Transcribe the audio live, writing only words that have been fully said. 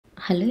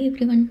Hello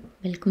everyone,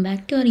 welcome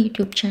back to our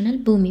YouTube channel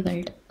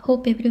BoomiWorld.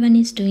 Hope everyone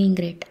is doing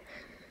great.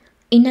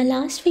 In our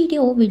last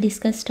video, we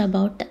discussed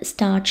about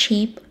start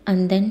shape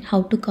and then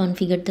how to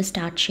configure the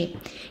start shape.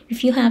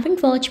 If you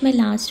haven't watched my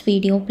last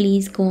video,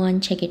 please go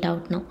and check it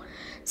out now.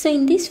 So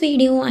in this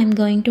video, I'm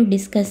going to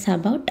discuss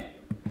about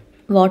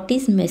what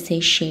is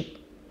message shape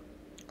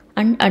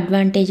and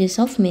advantages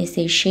of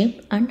message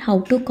shape and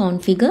how to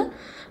configure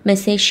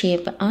message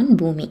shape on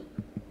Boomi.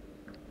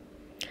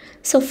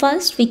 So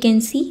first we can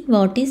see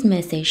what is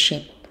message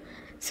shape.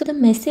 So the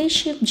message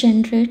shape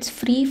generates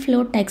free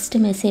flow text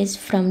message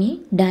from a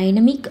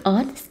dynamic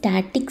or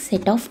static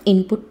set of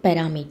input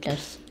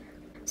parameters.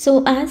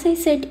 So as I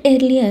said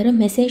earlier,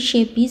 message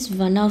shape is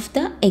one of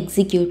the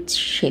execute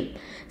shape.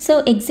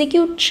 So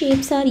execute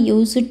shapes are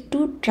used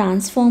to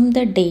transform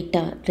the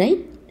data, right?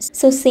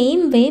 So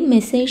same way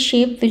message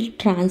shape will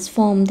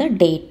transform the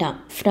data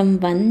from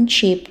one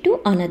shape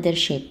to another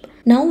shape.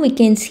 Now we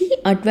can see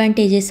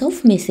advantages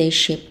of message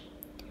shape.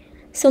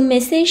 So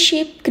message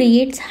shape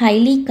creates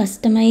highly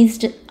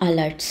customized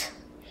alerts.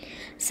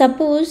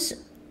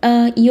 Suppose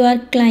your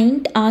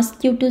client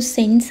asks you to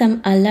send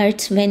some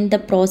alerts when the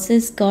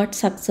process got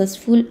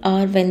successful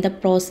or when the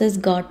process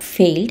got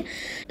failed.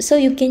 So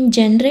you can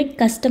generate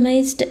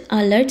customized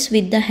alerts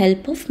with the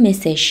help of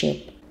message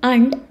shape.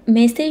 And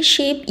message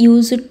shape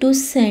used to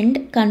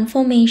send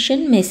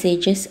confirmation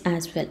messages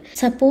as well.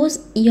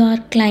 Suppose your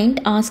client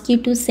asks you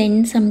to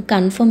send some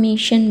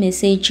confirmation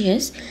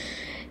messages.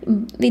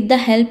 With the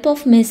help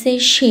of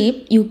message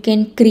shape, you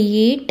can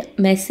create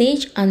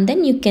message and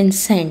then you can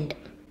send.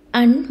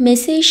 And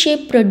message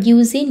shape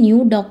produce a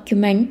new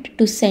document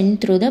to send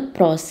through the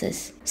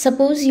process.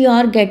 Suppose you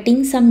are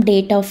getting some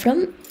data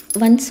from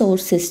one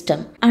source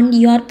system and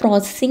you are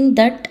processing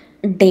that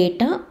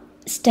data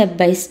step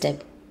by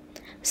step.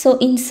 So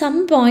in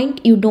some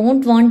point you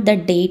don't want the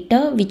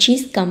data which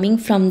is coming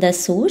from the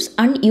source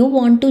and you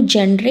want to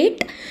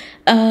generate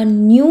a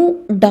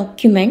new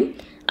document.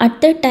 At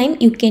that time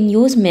you can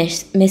use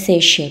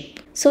message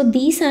shape. So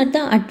these are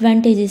the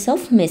advantages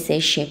of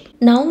message shape.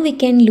 Now we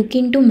can look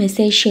into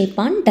message shape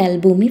on Dell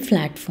Boomi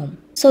platform.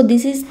 So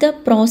this is the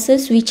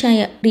process which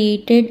I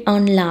created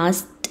on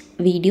last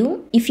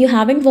video. If you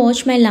haven't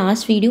watched my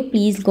last video,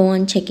 please go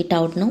and check it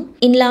out now.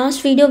 In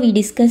last video we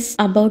discussed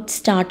about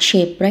start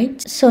shape, right?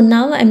 So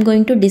now I'm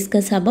going to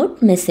discuss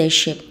about message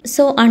shape.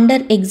 So under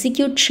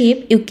execute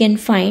shape you can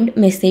find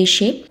message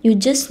shape. You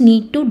just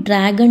need to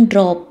drag and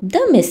drop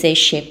the message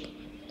shape.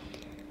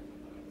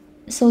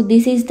 So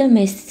this is the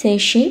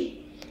message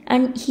shape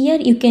and here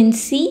you can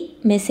see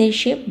message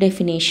shape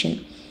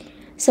definition.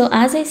 So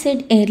as I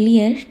said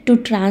earlier, to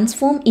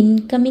transform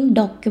incoming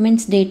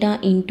documents data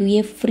into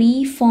a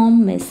free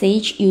form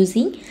message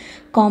using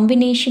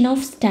combination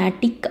of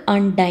static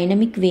and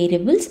dynamic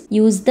variables,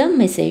 use the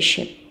message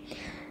shape.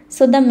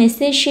 So the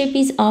message shape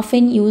is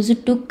often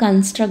used to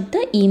construct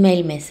the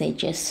email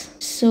messages.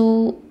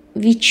 So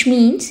which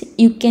means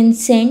you can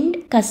send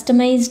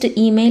customized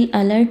email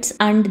alerts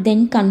and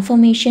then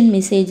confirmation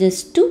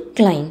messages to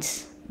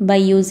clients by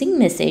using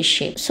message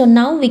shape. So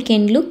now we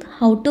can look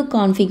how to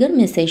configure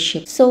message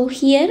shape. So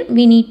here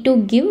we need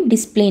to give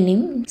display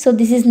name. So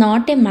this is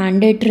not a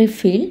mandatory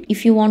field.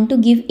 If you want to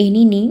give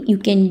any name, you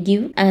can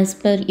give as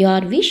per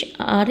your wish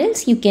or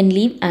else you can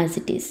leave as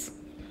it is.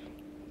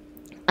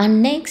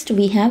 And next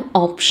we have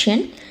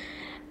option.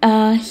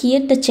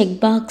 Here the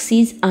checkbox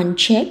is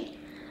unchecked.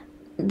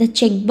 The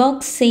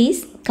checkbox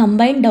says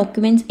combine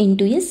documents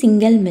into a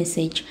single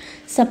message.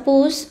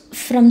 Suppose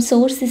from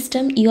source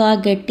system you are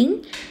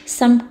getting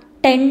some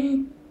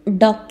 10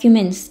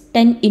 documents,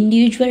 10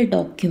 individual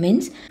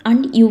documents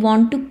and you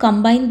want to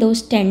combine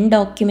those 10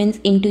 documents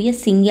into a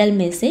single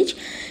message.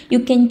 You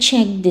can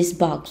check this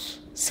box.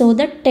 So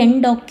that 10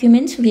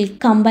 documents will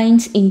combine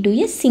into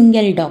a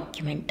single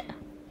document.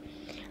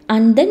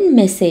 And then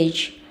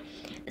message.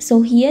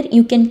 So here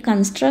you can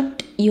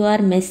construct your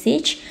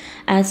message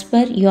as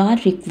per your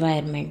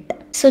requirement.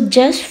 So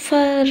just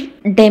for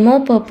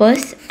demo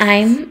purpose, I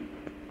am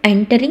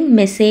entering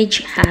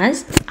message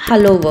as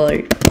hello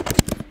world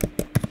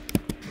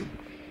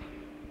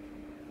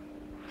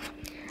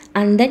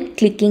and then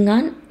clicking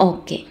on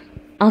OK.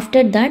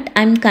 After that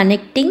I am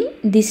connecting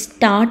this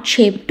start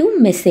shape to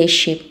message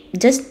shape.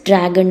 Just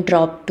drag and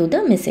drop to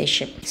the message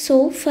shape.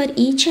 So for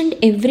each and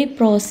every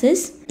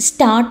process,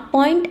 start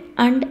point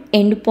and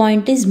end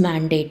point is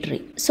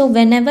mandatory. So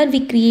whenever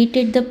we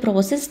created the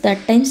process,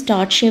 that time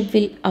start shape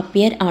will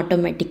appear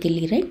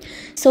automatically, right?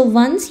 So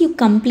once you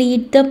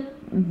complete the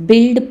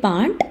build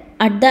part,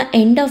 at the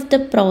end of the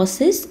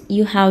process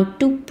you have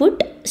to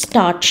put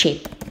start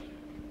shape.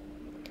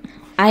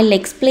 I'll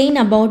explain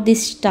about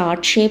this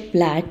start shape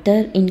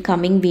later in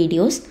coming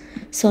videos.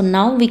 So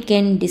now we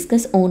can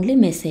discuss only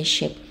message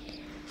shape.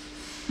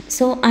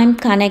 So I'm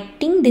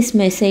connecting this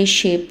message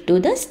shape to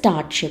the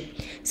start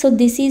shape. So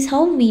this is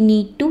how we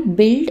need to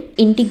build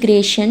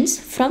integrations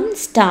from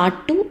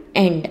start to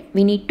end.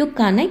 We need to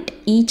connect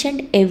each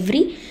and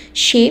every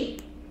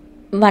shape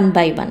one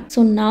by one.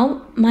 So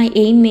now my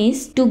aim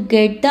is to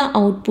get the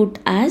output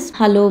as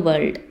hello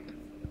world.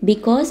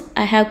 because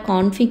I have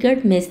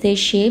configured message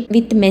shape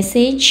with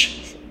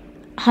message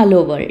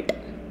hello world.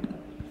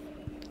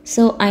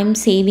 So I'm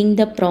saving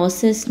the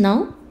process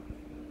now,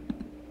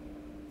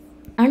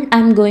 and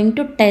I'm going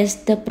to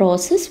test the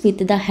process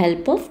with the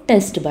help of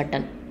test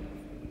button.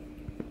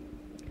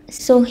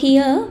 So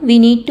here we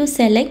need to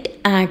select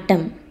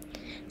atom.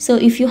 So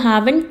if you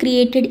haven't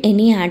created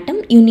any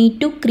atom, you need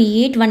to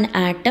create one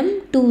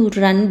atom to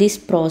run this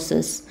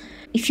process.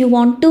 If you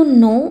want to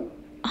know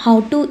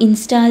how to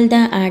install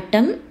the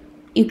atom,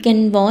 you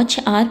can watch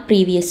our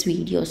previous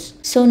videos.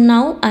 So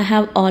now I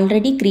have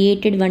already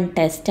created one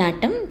test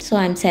atom. So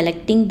I'm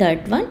selecting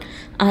that one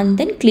and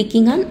then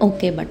clicking on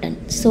OK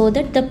button so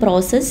that the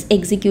process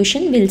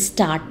execution will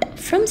start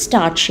from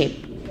start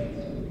shape.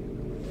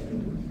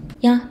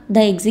 Yeah,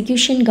 the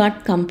execution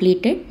got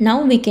completed.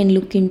 Now we can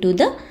look into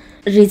the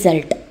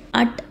result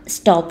at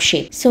stop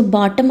shape. So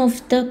bottom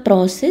of the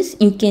process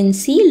you can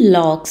see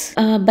logs.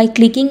 By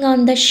clicking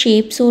on the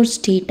shape source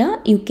data,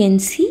 you can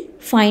see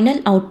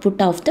final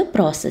output of the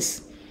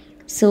process.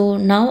 So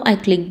now I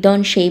clicked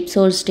on shape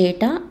source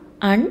data,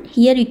 and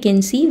here you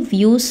can see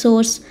view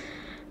source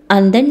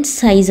and then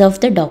size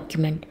of the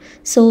document.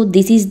 So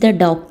this is the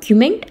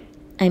document,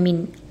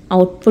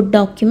 output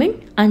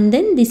document, and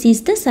then this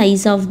is the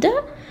size of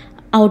the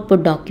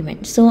output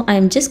document. So I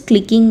am just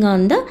clicking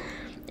on the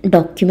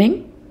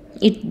document.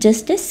 It's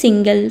just a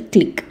single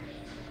click.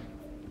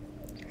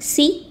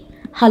 See,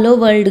 hello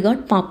world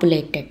got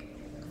populated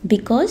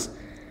because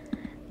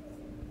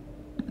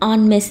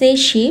on message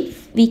shape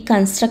we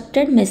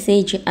constructed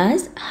message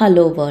as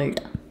hello world.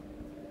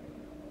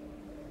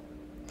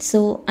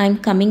 So I'm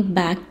coming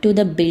back to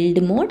the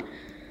build mode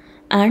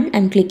and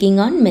I'm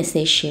clicking on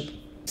message shape.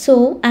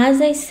 So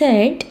as I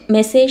said,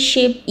 message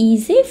shape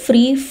is a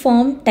free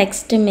form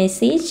text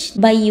message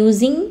by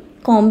using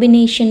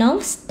combination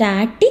of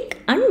static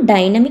and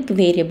dynamic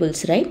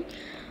variables, right?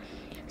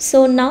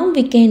 So now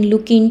we can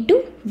look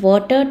into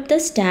what are the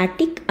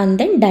static and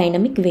then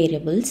dynamic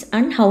variables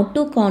and how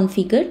to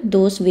configure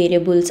those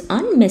variables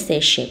on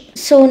message shape.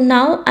 So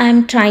now I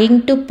am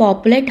trying to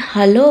populate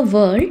hello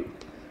world.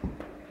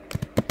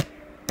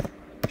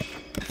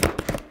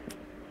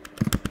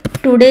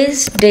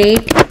 Today's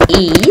date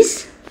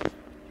is,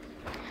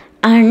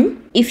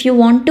 and if you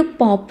want to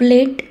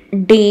populate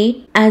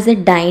date as a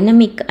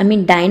dynamic,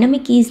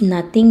 dynamic is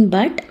nothing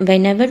but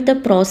whenever the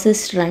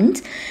process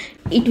runs,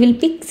 it will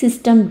pick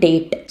system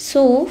date.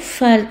 So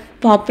for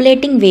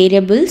populating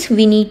variables,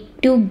 we need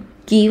to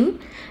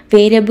give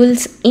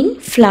variables in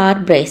flower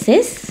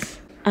braces,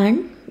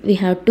 and we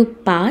have to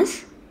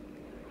pass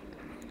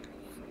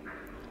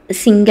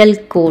single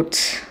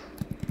quotes.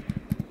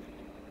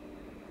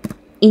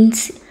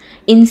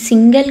 In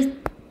single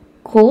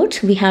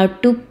quotes we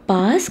have to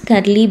pass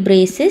curly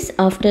braces.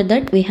 After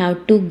that we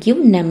have to give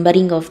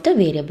numbering of the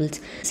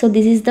variables. So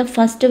this is the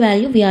first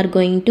value we are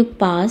going to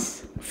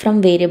pass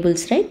from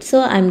variables, right?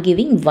 So I'm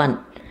giving 1.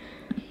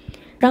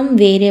 From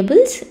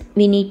variables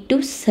we need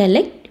to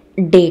select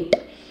date.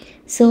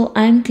 So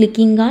I'm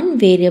clicking on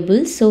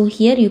variables. So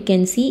here you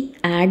can see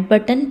add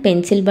button,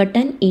 pencil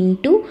button,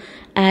 into,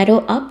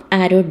 arrow up,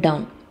 arrow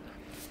down.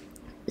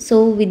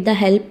 So with the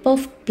help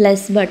of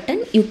plus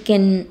button you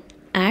can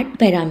add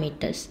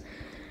parameters.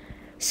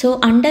 So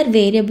under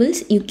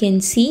variables you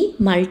can see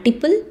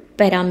multiple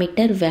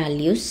parameter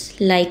values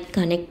like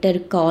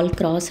connector call,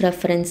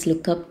 cross-reference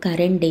lookup,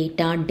 current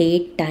data,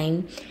 date,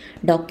 time,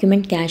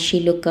 document cache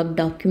lookup,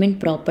 document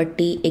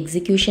property,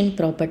 execution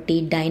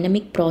property,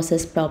 dynamic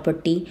process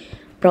property,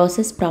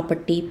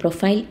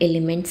 profile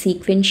element,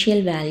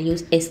 sequential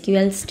values,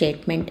 SQL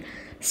statement,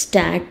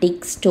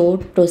 static,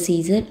 stored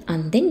procedure,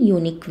 and then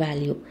unique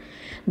value.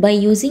 By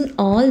using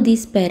all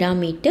these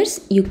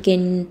parameters, you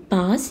can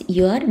pass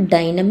your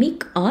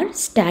dynamic or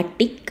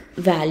static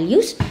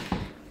values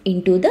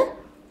into the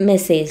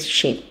message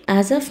shape.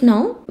 As of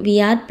now,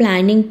 we are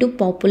planning to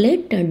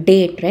populate a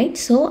date, right?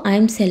 So I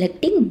am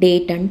selecting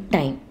date and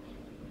time.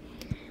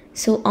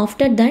 So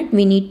after that,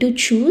 we need to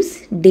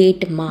choose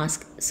date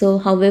mask. So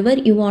however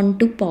you want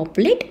to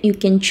populate, you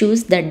can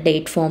choose the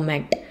date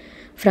format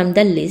from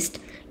the list.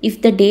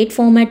 If the date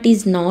format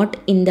is not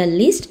in the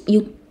list,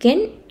 you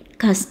can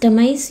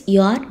customize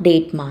your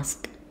date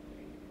mask.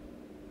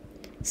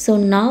 So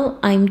now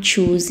I'm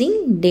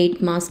choosing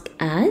date mask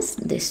as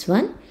this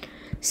one.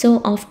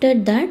 So after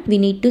that we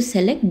need to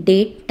select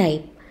date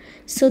type.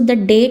 So the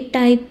date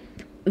type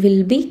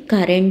will be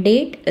current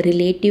date,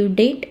 relative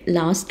date,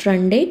 last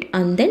run date,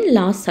 and then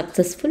last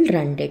successful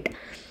run date.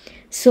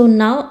 So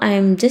now I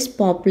am just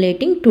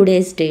populating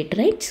today's date,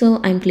 right? So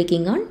I'm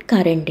clicking on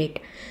current date.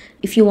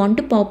 If you want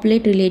to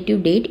populate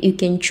relative date, you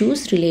can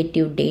choose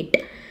relative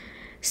date.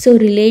 So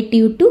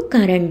relative to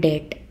current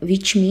date,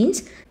 which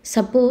means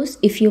suppose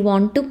if you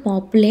want to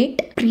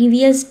populate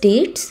previous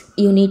dates,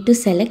 you need to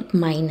select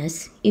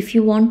minus. If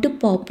you want to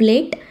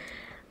populate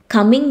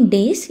coming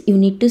days, you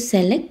need to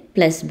select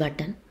plus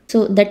button.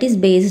 So that is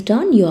based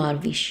on your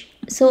wish.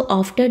 So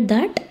after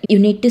that, you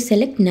need to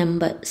select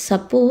number.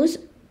 Suppose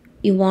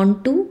you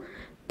want to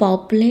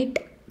populate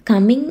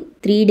coming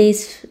 3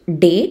 days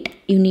date,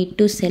 you need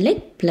to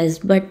select plus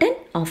button,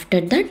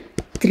 after that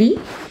 3,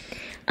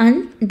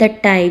 and the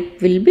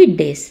type will be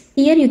days.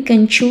 Here you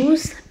can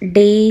choose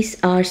days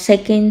or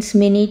seconds,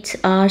 minutes,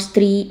 hours,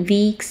 3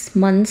 weeks,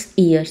 months,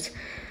 years.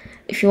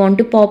 If you want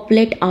to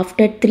populate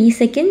after 3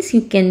 seconds,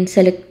 you can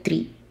select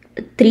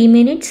 3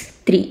 minutes,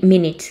 3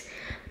 minutes.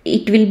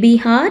 It will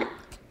be hour,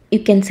 you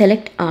can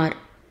select hour.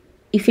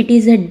 If it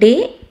is a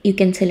day, you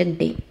can select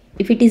day.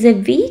 If it is a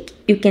week,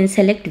 you can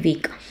select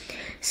week.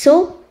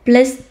 So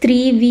plus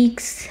 3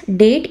 weeks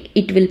date,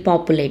 it will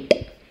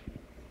populate.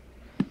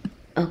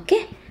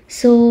 Okay,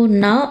 so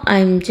now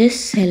I'm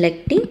just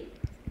selecting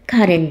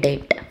current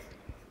date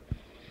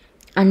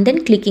and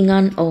then clicking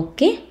on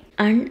OK,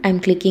 and I'm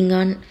clicking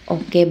on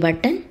OK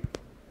button.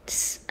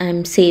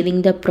 I'm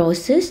saving the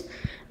process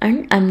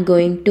and I'm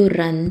going to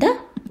run the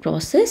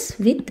process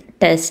with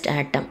test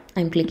atom.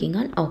 I'm clicking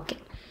on OK.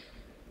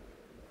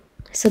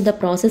 So the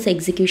process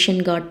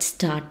execution got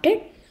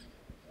started.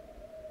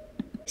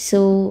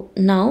 So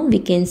now we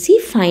can see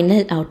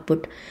final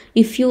output.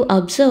 If you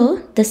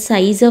observe, the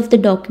size of the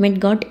document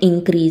got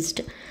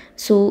increased.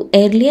 So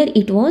earlier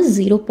it was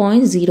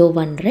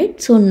 0.01,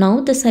 right? So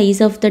now the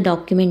size of the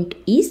document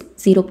is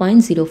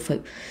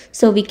 0.05.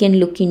 So we can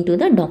look into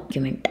the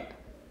document.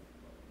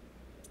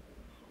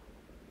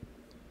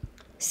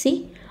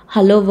 See,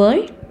 hello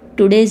world,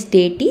 today's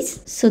date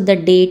is, so the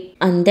date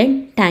and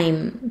then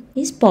time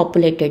is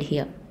populated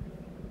here.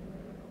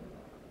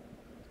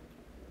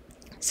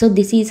 So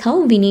this is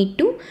how we need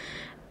to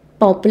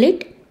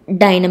populate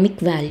dynamic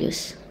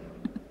values.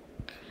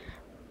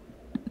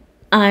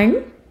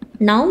 And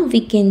now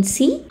we can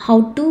see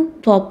how to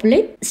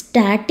populate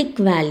static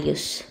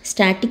values,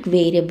 static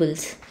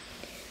variables.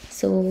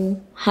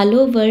 So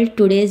hello world,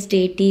 today's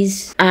date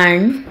is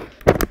and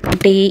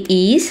day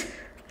is.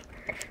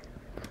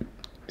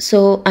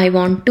 So I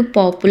want to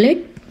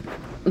populate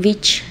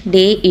which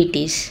day it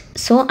is.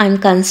 So I'm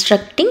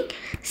constructing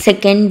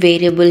second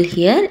variable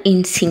here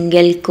in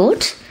single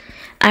quotes,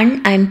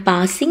 and I'm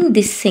passing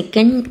this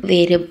second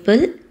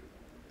variable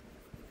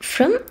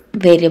from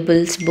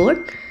variables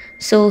board.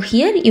 So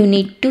here you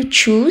need to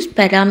choose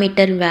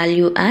parameter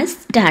value as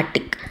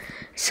static.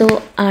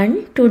 So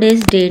and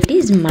today's date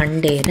is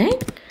Monday,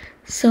 right?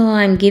 So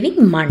I'm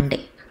giving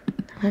Monday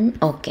and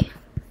OK.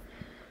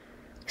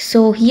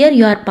 So here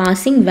you are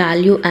passing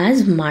value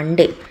as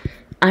Monday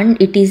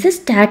and it is a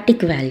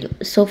static value.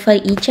 So for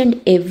each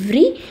and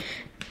every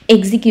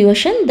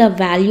execution, the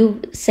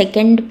value,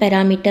 second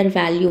parameter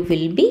value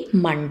will be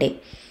Monday,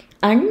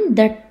 and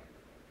the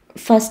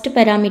first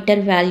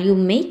parameter value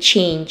may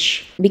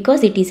change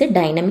because it is a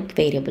dynamic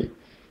variable.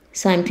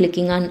 So I'm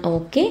clicking on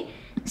OK,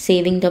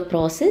 saving the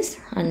process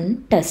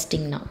and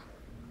testing now.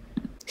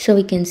 So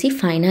we can see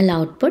final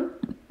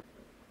output.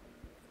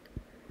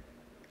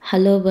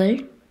 Hello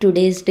world,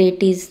 today's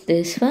date is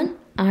this one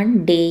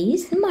and day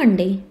is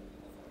Monday.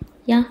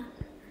 Yeah.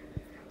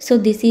 So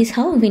this is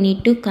how we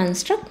need to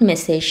construct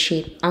message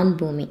shape on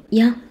Boomi.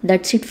 Yeah,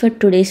 that's it for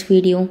today's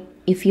video.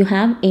 If you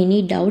have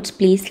any doubts,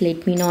 please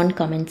let me know in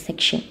comment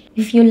section.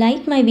 If you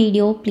like my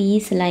video,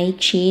 please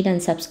like, share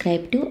and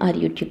subscribe to our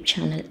YouTube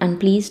channel. And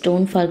please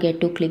don't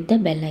forget to click the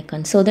bell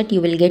icon so that you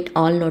will get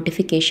all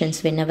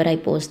notifications whenever I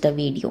post the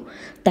video.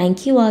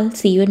 Thank you all.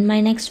 See you in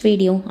my next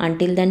video.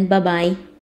 Until then, bye-bye.